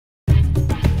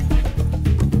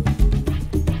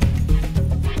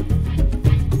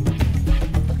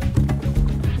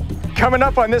Coming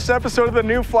up on this episode of The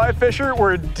New Fly Fisher,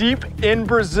 we're deep in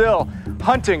Brazil,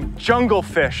 hunting jungle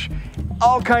fish.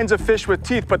 All kinds of fish with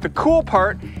teeth, but the cool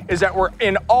part is that we're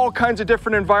in all kinds of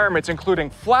different environments, including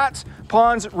flats,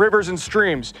 ponds, rivers, and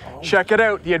streams. Check it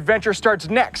out, the adventure starts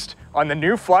next on The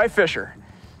New Fly Fisher.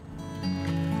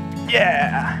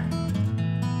 Yeah!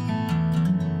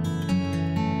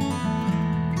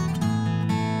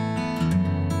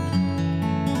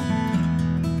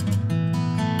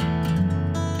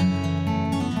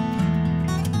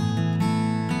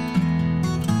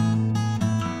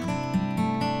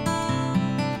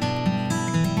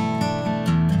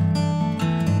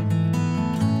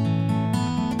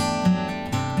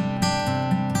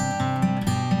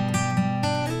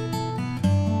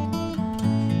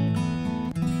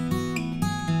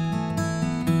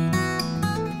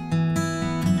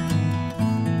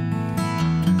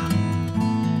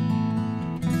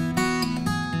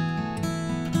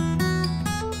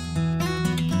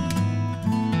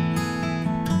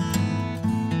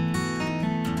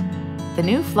 The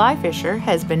New Fly Fisher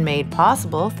has been made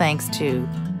possible thanks to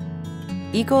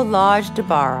Eco Lodge de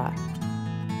Barra,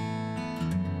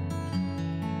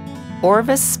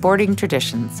 Orvis Sporting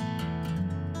Traditions,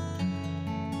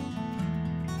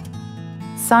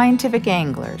 Scientific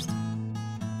Anglers,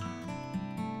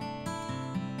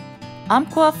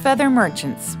 Umpqua Feather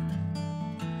Merchants,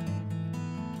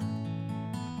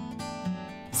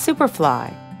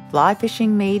 Superfly, fly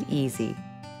fishing made easy.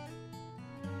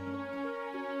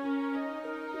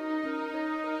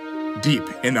 Deep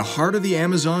in the heart of the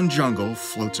Amazon jungle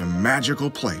floats a magical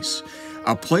place.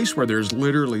 A place where there's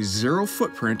literally zero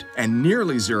footprint and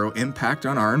nearly zero impact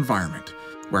on our environment.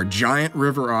 Where giant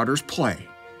river otters play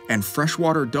and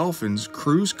freshwater dolphins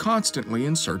cruise constantly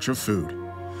in search of food.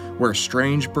 Where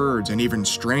strange birds and even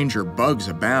stranger bugs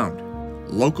abound.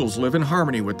 Locals live in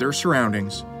harmony with their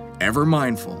surroundings, ever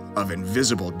mindful of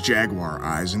invisible jaguar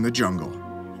eyes in the jungle.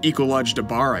 Eco Lodge de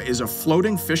Barra is a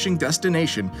floating fishing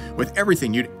destination with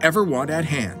everything you'd ever want at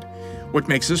hand. What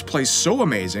makes this place so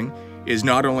amazing is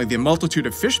not only the multitude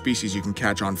of fish species you can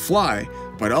catch on fly,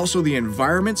 but also the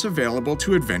environments available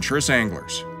to adventurous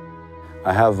anglers.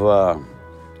 I have a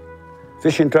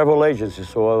fishing travel agency,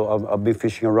 so I'll be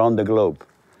fishing around the globe.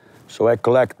 So I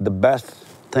collect the best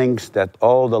things that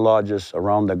all the lodges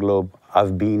around the globe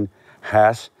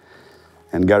has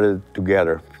and gather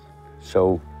together.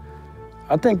 So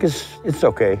I think it's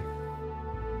okay.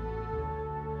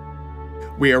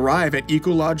 We arrive at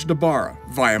Eco Lodge de Barra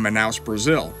via Manaus,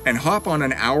 Brazil, and hop on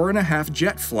an hour-and-a-half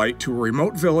jet flight to a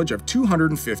remote village of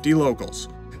 250 locals.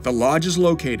 The lodge is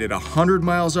located 100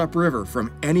 miles upriver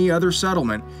from any other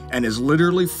settlement and is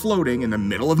literally floating in the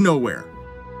middle of nowhere.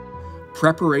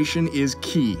 Preparation is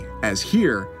key, as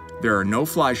here there are no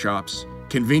fly shops,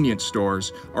 convenience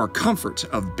stores, or comforts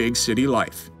of big city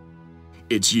life.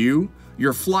 It's you,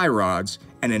 your fly rods,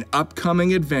 and an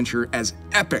upcoming adventure as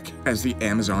epic as the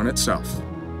Amazon itself.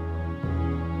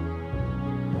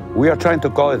 We are trying to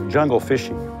call it jungle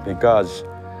fishing because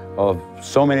of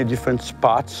so many different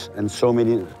spots and so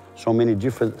many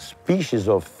different species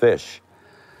of fish.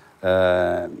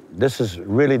 This is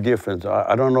really different.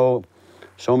 I don't know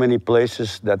so many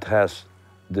places that has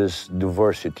this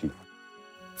diversity.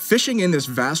 Fishing in this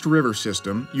vast river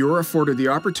system, you are afforded the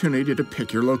opportunity to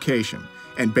pick your location.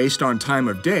 And based on time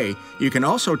of day, you can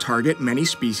also target many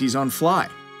species on fly.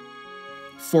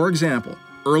 For example,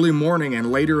 early morning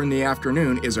and later in the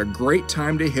afternoon is a great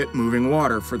time to hit moving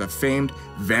water for the famed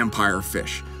vampire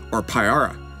fish, or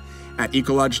payara. At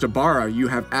Eco Lodge de Barra, you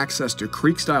have access to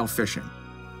creek-style fishing,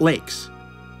 lakes,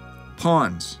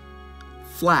 ponds,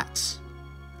 flats,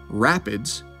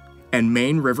 rapids, and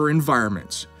main river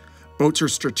environments. Boats are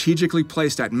strategically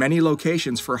placed at many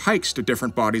locations for hikes to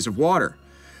different bodies of water.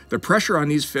 The pressure on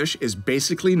these fish is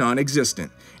basically non-existent,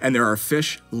 and there are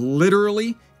fish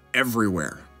literally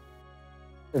everywhere.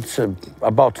 It's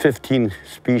about 15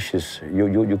 species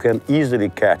you can easily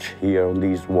catch here on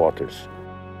these waters.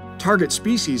 Target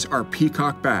species are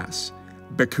peacock bass,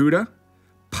 bacuda,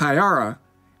 payara,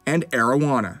 and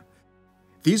arowana.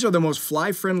 These are the most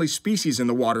fly-friendly species in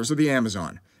the waters of the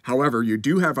Amazon. However, you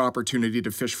do have opportunity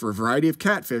to fish for a variety of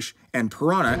catfish and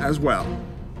piranha as well.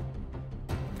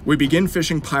 We begin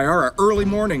fishing payara early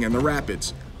morning in the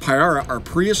rapids. Payara are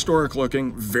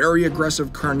prehistoric-looking, very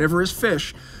aggressive carnivorous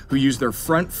fish who use their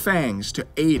front fangs to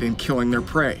aid in killing their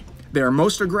prey. They are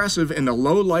most aggressive in the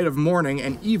low light of morning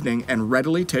and evening and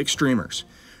readily take streamers.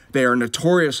 They are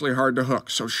notoriously hard to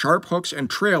hook, so sharp hooks and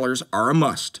trailers are a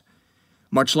must.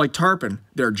 Much like tarpon,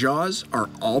 their jaws are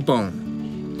all bone.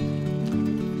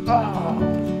 Oh.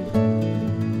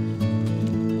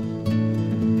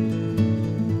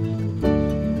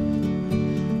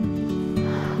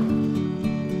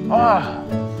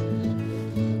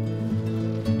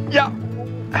 Yeah.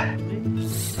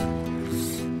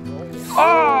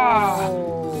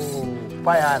 Oh!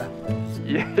 Payara.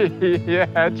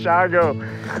 Yeah, Thiago.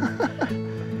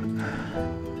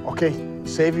 Okay,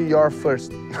 save your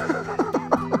first.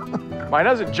 Mine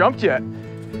hasn't jumped yet.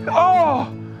 Oh!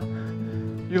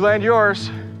 You land yours.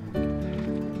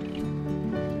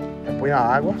 Põe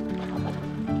na água.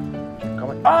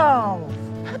 Calma aí. Oh!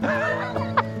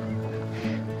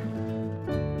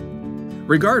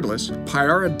 Regardless,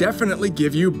 Payara definitely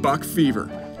give you buck fever.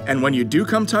 And when you do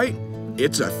come tight,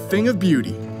 it's a thing of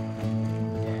beauty.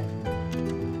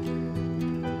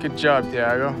 Good job,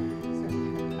 Thiago.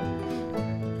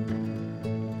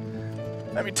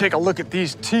 Let me take a look at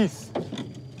these teeth.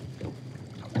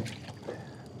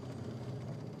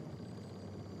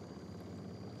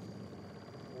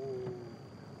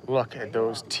 Look at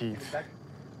those teeth.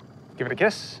 Give it a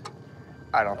kiss?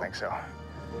 I don't think so.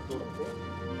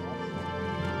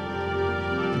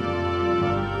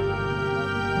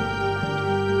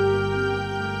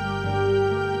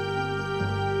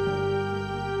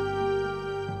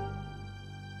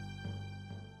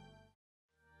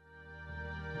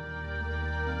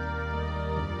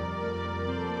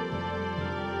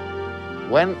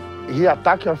 When he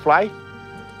attack your fly,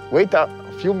 wait a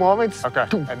few moments. Okay,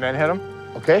 and then hit him?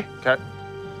 Okay? Okay.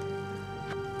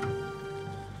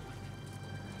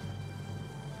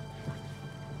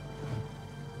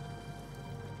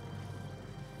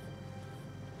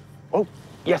 Oh,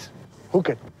 yes. Hook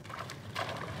it.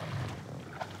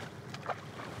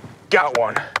 Got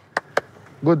one.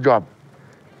 Good job.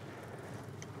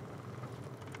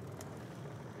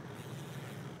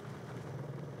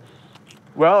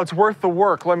 Well, it's worth the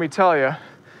work, let me tell you.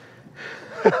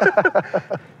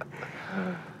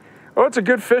 Oh, it's a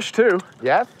good fish too.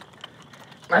 Yes?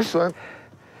 Nice one.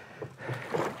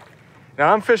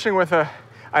 Now I'm fishing with a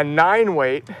 9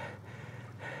 weight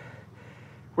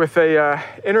with a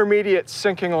intermediate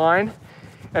sinking line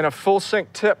and a full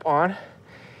sink tip on.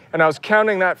 And I was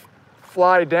counting that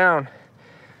fly down.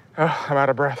 Oh, I'm out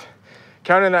of breath.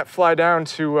 Counting that fly down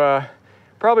to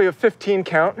probably a 15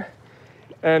 count.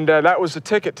 And that was the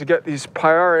ticket to get these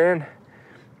Payara in.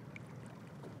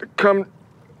 To come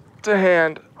to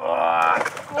hand. Oh.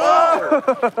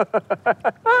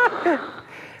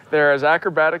 They're as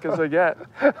acrobatic as they get.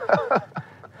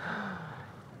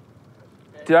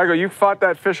 Thiago, you fought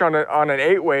that fish on an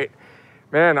 8 weight.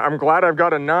 Man, I'm glad I've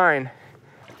got a 9.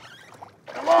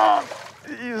 Come on.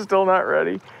 He's still not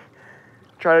ready.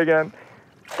 Try again.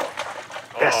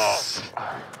 Yes.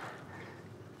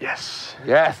 Yes.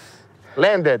 Yes.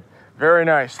 Landed. Very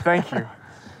nice, thank you.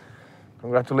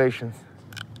 Congratulations.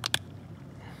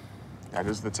 That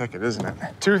is the ticket, isn't it?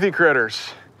 Toothy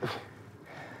critters.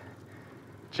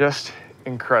 Just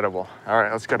incredible. All right,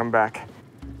 let's get him back.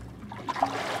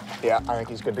 Yeah, I think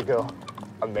he's good to go.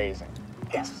 Amazing.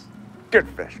 Yes. Good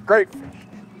fish, great fish.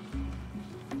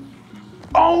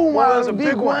 Oh, wow, that's a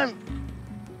big one.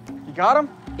 You got him?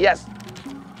 Yes.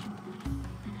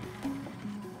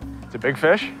 It's a big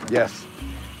fish? Yes.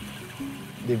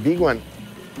 The big one.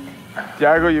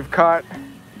 Thiago, you've caught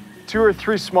 2 or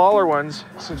 3 smaller ones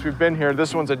since we've been here.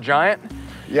 This one's a giant?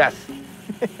 Yes.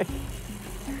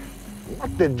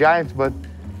 Not the giant, but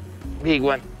big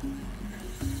one.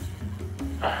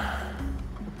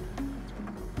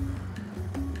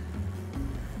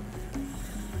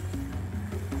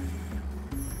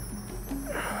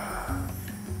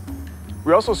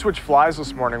 We also switched flies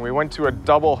this morning. We went to a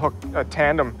double hook, a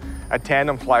tandem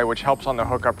fly, which helps on the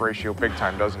hookup ratio big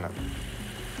time, doesn't it?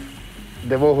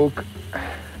 Devil hook.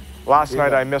 Last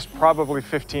night I missed probably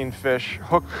 15 fish.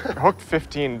 Hooked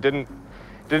 15, didn't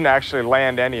actually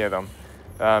land any of them.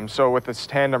 So with this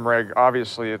tandem rig,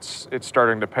 obviously it's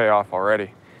starting to pay off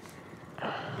already.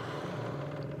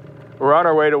 We're on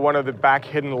our way to one of the back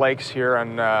hidden lakes here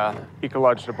on Eco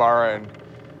Lodge de Barra, and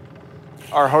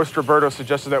our host Roberto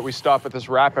suggested that we stop at this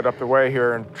rapid up the way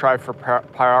here and try for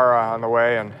Payara on the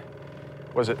way. And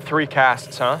was it 3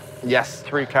 casts, huh? Yes.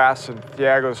 3 casts, and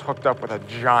Thiago's hooked up with a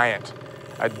giant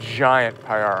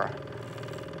Payara.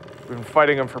 We've been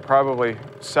fighting him for probably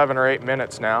 7 or 8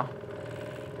 minutes now,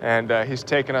 and he's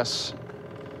taken us,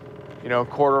 you know, a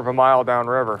quarter of a mile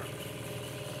downriver.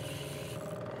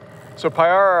 So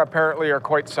Payara apparently are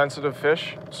quite sensitive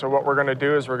fish. So what we're gonna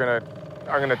do is I'm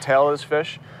gonna tail this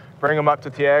fish, bring him up to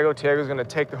Thiago. Thiago's gonna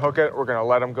take the hook at, we're gonna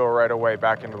let him go right away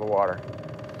back into the water.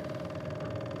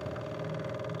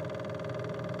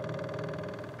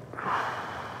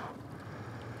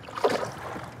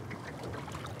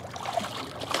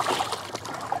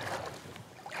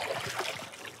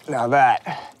 Now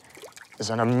that is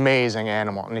an amazing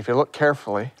animal. And if you look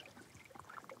carefully,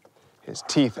 His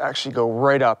teeth actually go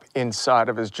right up inside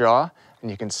of his jaw,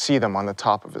 and you can see them on the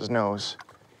top of his nose.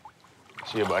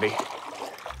 See you, buddy.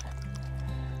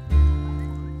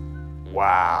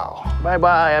 Wow.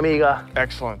 Bye-bye, amiga.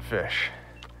 Excellent fish.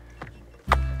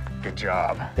 Good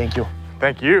job. Thank you.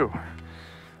 Thank you.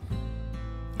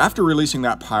 After releasing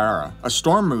that Payara, a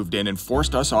storm moved in and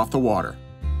forced us off the water.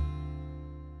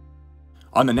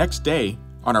 On the next day,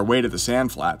 on our way to the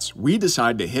sand flats, we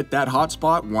decided to hit that hot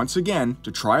spot once again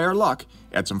to try our luck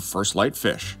at some first light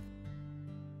fish.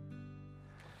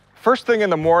 First thing in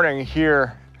the morning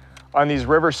here on these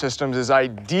river systems is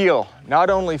ideal, not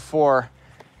only for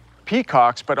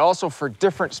peacocks, but also for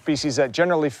different species that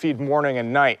generally feed morning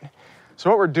and night. So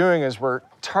what we're doing is we're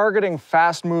targeting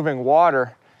fast-moving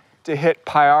water to hit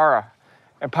Payara.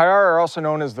 And Payara are also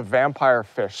known as the vampire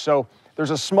fish. So there's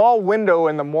a small window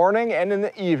in the morning and in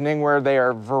the evening where they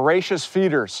are voracious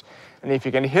feeders. And if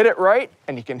you can hit it right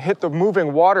and you can hit the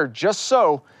moving water just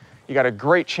so, you got a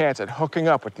great chance at hooking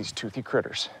up with these toothy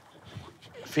critters.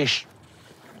 Fish.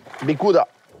 Bicuda.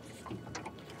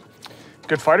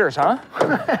 Good fighters, huh?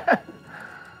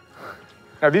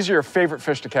 Now, these are your favorite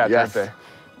fish to catch, Yes. aren't they?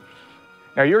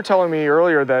 Now, you were telling me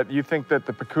earlier that you think that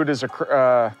the pacuda is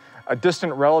a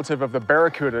distant relative of the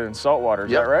barracuda in saltwater.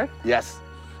 Is that right? Yes.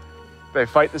 They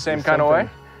fight the same The kind same of way?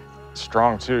 thing.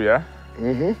 Strong too, yeah?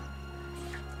 Mm-hmm.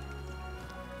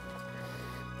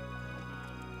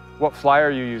 What fly are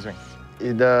you using?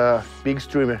 The big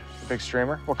streamer. Big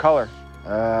streamer? What color?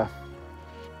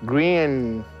 Green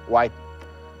and white.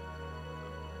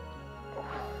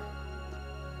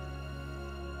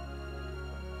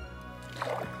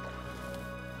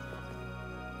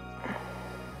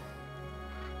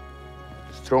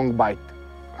 Strong bite.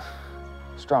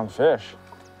 Strong fish.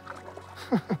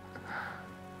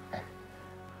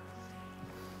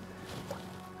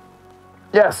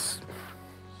 Yes.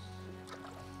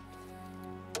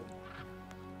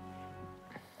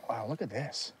 Wow, look at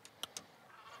this.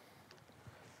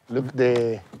 Look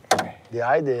the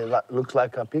eye. Looks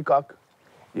like a peacock.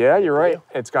 Yeah, you're right.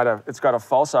 It's got a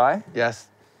false eye, Yes.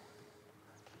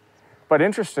 but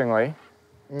interestingly,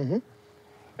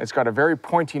 it's got a very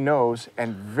pointy nose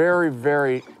and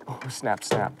very, oh, snap,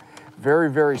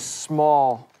 very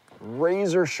small,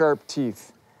 razor sharp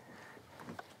teeth.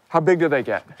 How big do they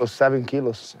get? So 7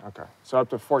 kilos. Okay, so up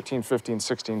to 14, 15,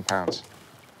 16 pounds.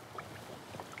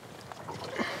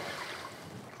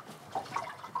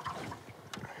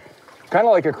 Kind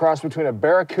of like a cross between a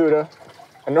barracuda,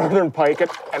 a northern pike,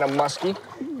 and a muskie,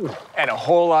 and a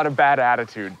whole lot of bad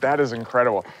attitude. That is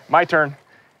incredible. My turn.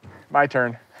 My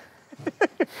turn.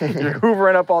 You're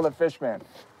hoovering up all the fish, man.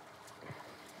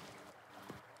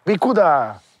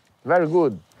 Bicuda. Very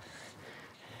good.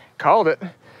 Called it.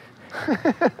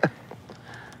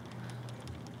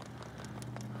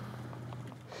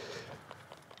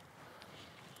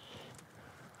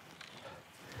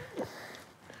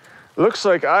 Looks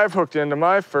like I've hooked into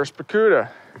my first pacuda.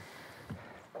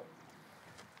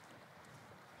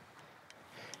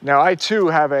 Now I too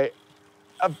have a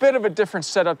bit of a different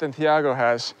setup than Thiago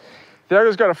has.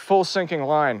 Thiago's got a full sinking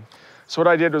line. So what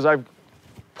I did was I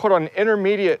put an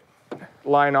intermediate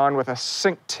line on with a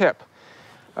sink tip.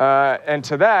 And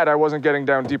to that, I wasn't getting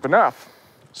down deep enough.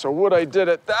 So what I did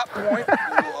at that point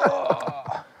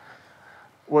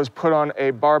was put on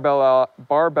a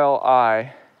barbell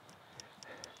eye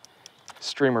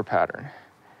streamer pattern.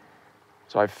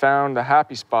 So I found the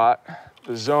happy spot,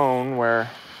 the zone where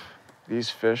these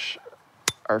fish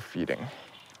are feeding.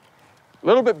 A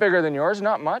little bit bigger than yours,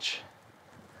 not much.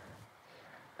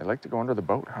 They like to go under the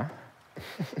boat, huh?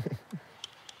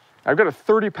 I've got a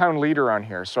 30-pound leader on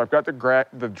here, so I've got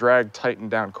the drag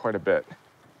tightened down quite a bit.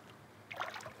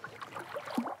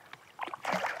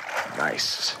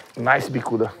 Nice. Nice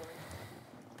bicuda.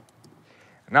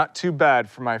 Not too bad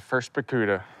for my first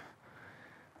pacuda.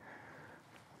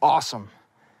 Awesome.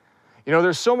 You know,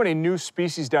 there's so many new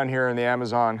species down here in the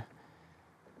Amazon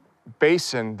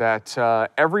basin that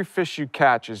every fish you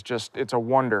catch is just, it's a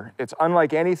wonder. It's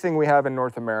unlike anything we have in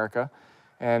North America.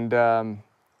 And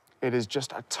it is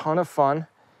just a ton of fun.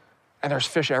 And there's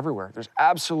fish everywhere. There's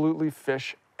absolutely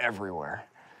fish everywhere.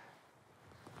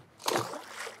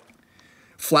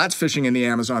 Flats fishing in the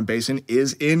Amazon basin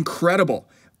is incredible.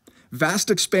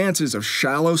 Vast expanses of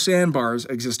shallow sandbars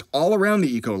exist all around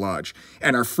the Eco Lodge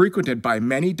and are frequented by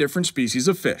many different species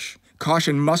of fish.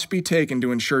 Caution must be taken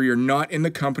to ensure you're not in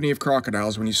the company of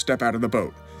crocodiles when you step out of the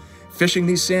boat. Fishing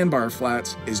these sandbar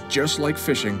flats is just like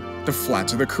fishing the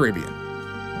flats of the Caribbean.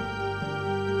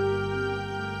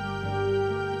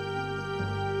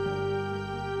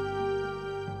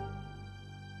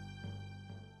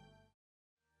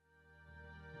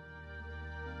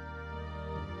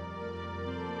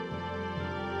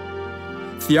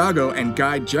 Thiago and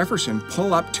guide Jefferson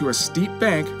pull up to a steep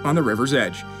bank on the river's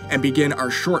edge and begin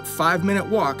our short 5-minute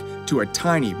walk to a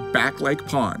tiny back lake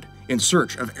pond in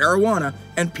search of arowana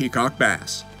and peacock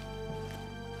bass.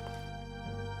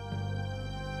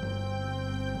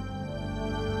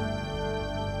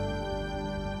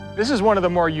 This is one of the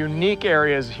more unique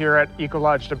areas here at Eco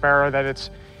Lodge de Barra, that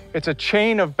it's a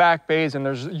chain of back bays, and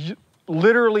there's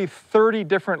literally 30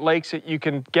 different lakes that you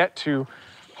can get to,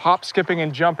 hop, skipping,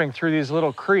 and jumping through these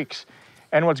little creeks.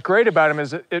 And what's great about them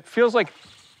is it feels like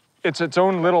it's its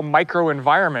own little micro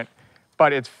environment,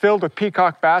 but it's filled with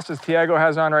peacock bass, as Thiago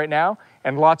has on right now,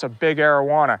 and lots of big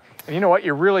arowana. And you know what?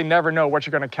 You really never know what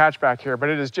you're going to catch back here, but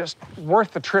it is just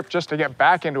worth the trip just to get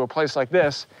back into a place like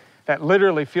this that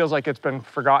literally feels like it's been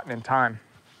forgotten in time.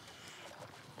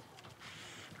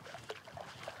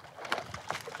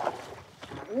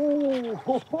 Ooh,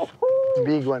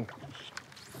 big one.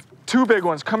 2 big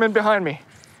ones. Come in behind me.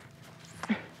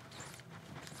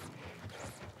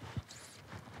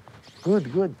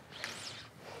 Good, good.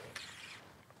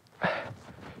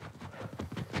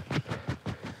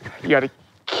 You got to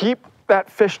keep that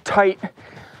fish tight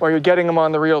while you're getting them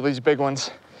on the reel, these big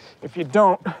ones. If you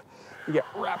don't, you get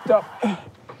wrapped up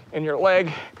in your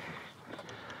leg.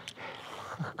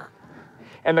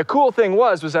 And the cool thing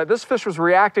was that this fish was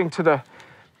reacting to the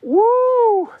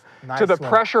Nice one.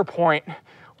 pressure point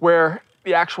where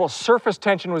the actual surface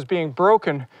tension was being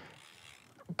broken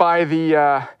by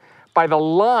the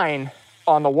line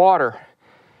on the water.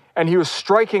 And he was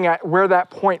striking at where that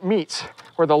point meets,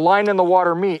 where the line and the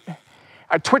water meet.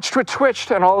 I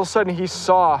twitched, and all of a sudden he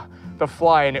saw the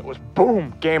fly, and it was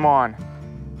boom, game on.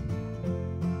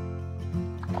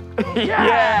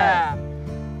 Yeah!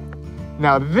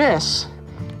 Now this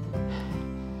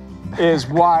is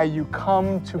why you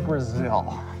come to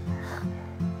Brazil.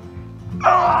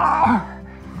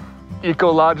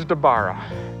 Eco Lodge de Barra.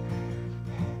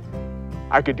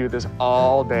 I could do this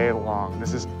all day long.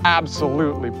 This is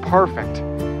absolutely perfect.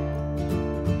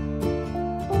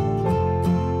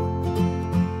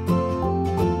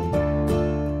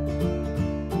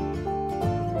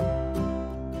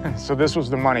 So this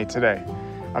was the money today.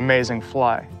 Amazing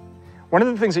fly. One of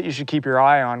the things that you should keep your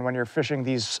eye on when you're fishing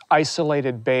these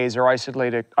isolated bays or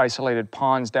isolated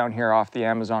ponds down here off the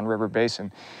Amazon River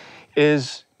Basin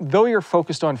is, though you're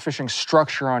focused on fishing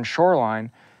structure on shoreline,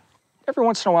 every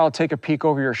once in a while take a peek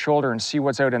over your shoulder and see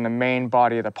what's out in the main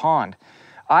body of the pond.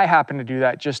 I happened to do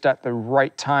that just at the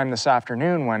right time this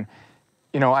afternoon when,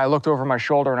 I looked over my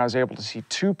shoulder and I was able to see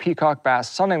 2 peacock bass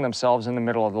sunning themselves in the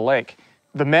middle of the lake.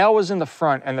 The male was in the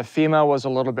front and the female was a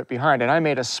little bit behind, and I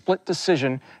made a split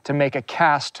decision to make a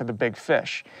cast to the big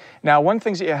fish. Now, one of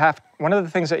the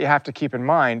things that you have to keep in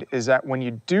mind is that when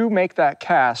you do make that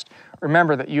cast,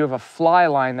 remember that you have a fly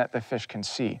line that the fish can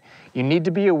see. You need to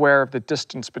be aware of the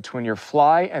distance between your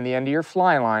fly and the end of your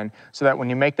fly line so that when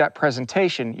you make that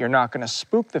presentation, you're not going to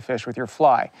spook the fish with your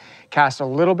fly. Cast a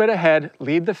little bit ahead,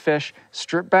 lead the fish,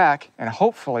 strip back, and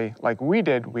hopefully, like we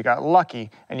did, we got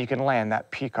lucky and you can land that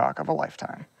peacock of a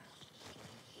lifetime.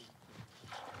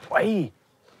 Hey.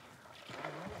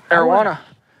 Arowana.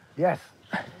 Yes.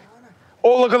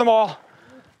 Oh, look at them all.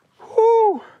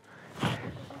 Woo.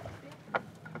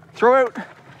 Throw out.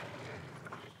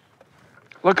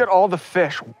 Look at all the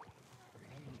fish.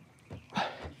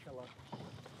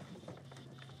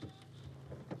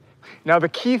 Now, the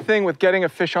key thing with getting a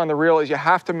fish on the reel is you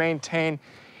have to maintain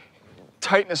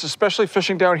tightness, especially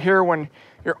fishing down here when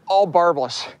you're all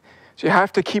barbless. So you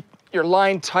have to keep your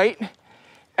line tight.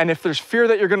 And if there's fear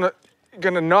that you're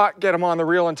gonna not get them on the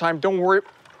reel in time, don't worry.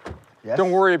 Yes.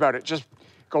 Don't worry about it. Just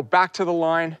go back to the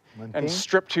line and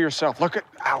strip to yourself. Look at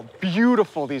how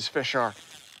beautiful these fish are.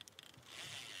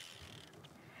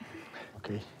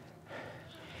 Okay.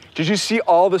 Did you see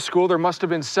all the school? There must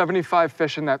have been 75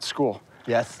 fish in that school.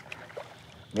 Yes.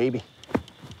 Maybe.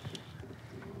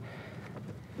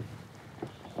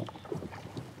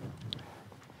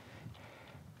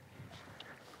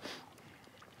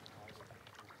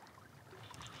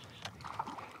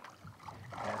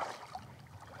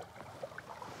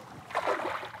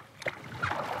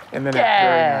 In the net,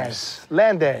 very nice.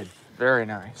 Landed. Very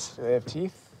nice. Do they have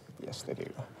teeth? Yes, they do.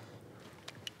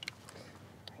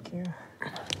 Thank you.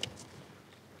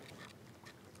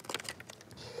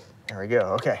 There we go,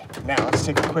 okay. Now let's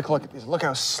take a quick look at these. Look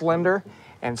how slender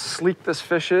and sleek this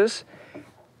fish is.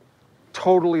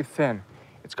 Totally thin.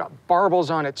 It's got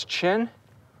barbels on its chin.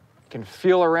 You can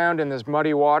feel around in this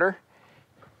muddy water.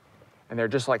 And they're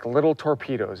just like little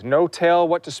torpedoes. No tail,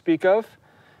 what to speak of,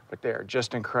 but they are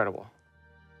just incredible.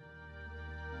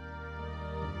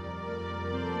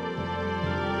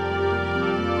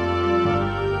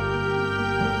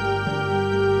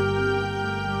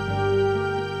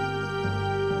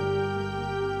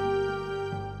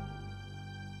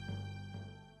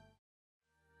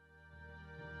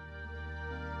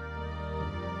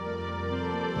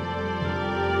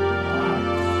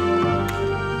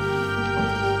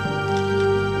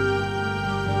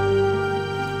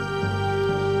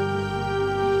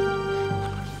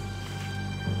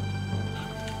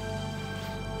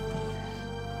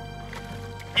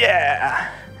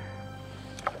 Yeah.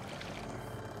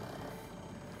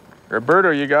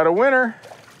 Roberto, you got a winner.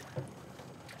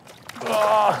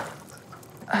 Oh.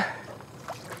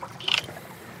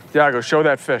 Thiago, show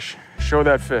that fish. Show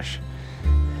that fish.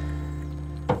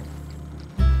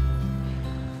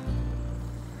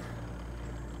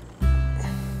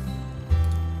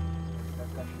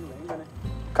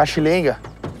 Cachilenga.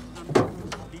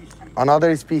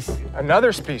 Another species.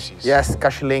 Another species? Yes,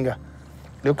 cachilenga.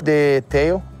 Look the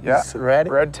tail. Yeah. It's red.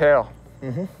 Red tail.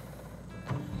 Mm-hmm.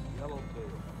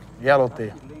 Yellow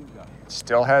tail.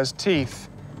 Still has teeth.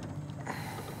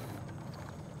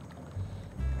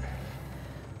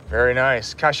 Very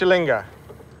nice. Cachilinga.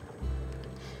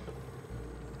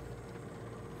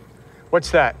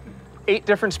 What's that? 8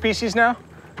 different species now?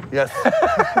 Yes.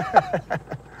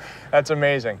 That's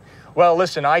amazing. Well,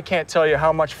 listen, I can't tell you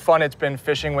how much fun it's been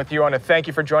fishing with you. I want to thank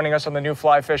you for joining us on the new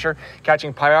Fly Fisher,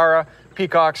 catching payara,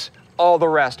 peacocks, all the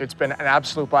rest. It's been an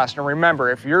absolute blast. And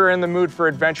remember, if you're in the mood for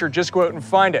adventure, just go out and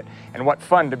find it. And what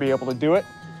fun to be able to do it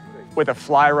with a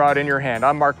fly rod in your hand.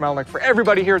 I'm Mark Melnick. For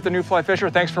everybody here at the new Fly Fisher,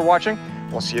 thanks for watching.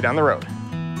 We'll see you down the road.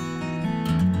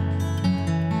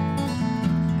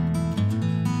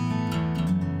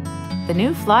 The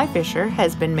new Fly Fisher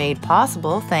has been made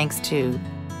possible thanks to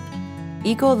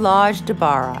Eco Lodge de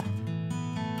Barra,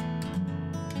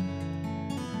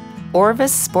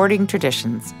 Orvis Sporting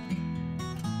Traditions,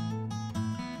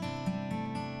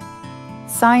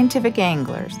 Scientific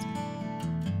Anglers,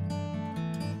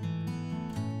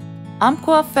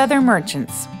 Umpqua Feather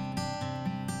Merchants,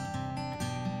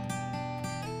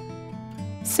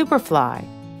 Superfly,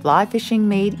 fly fishing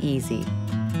made easy.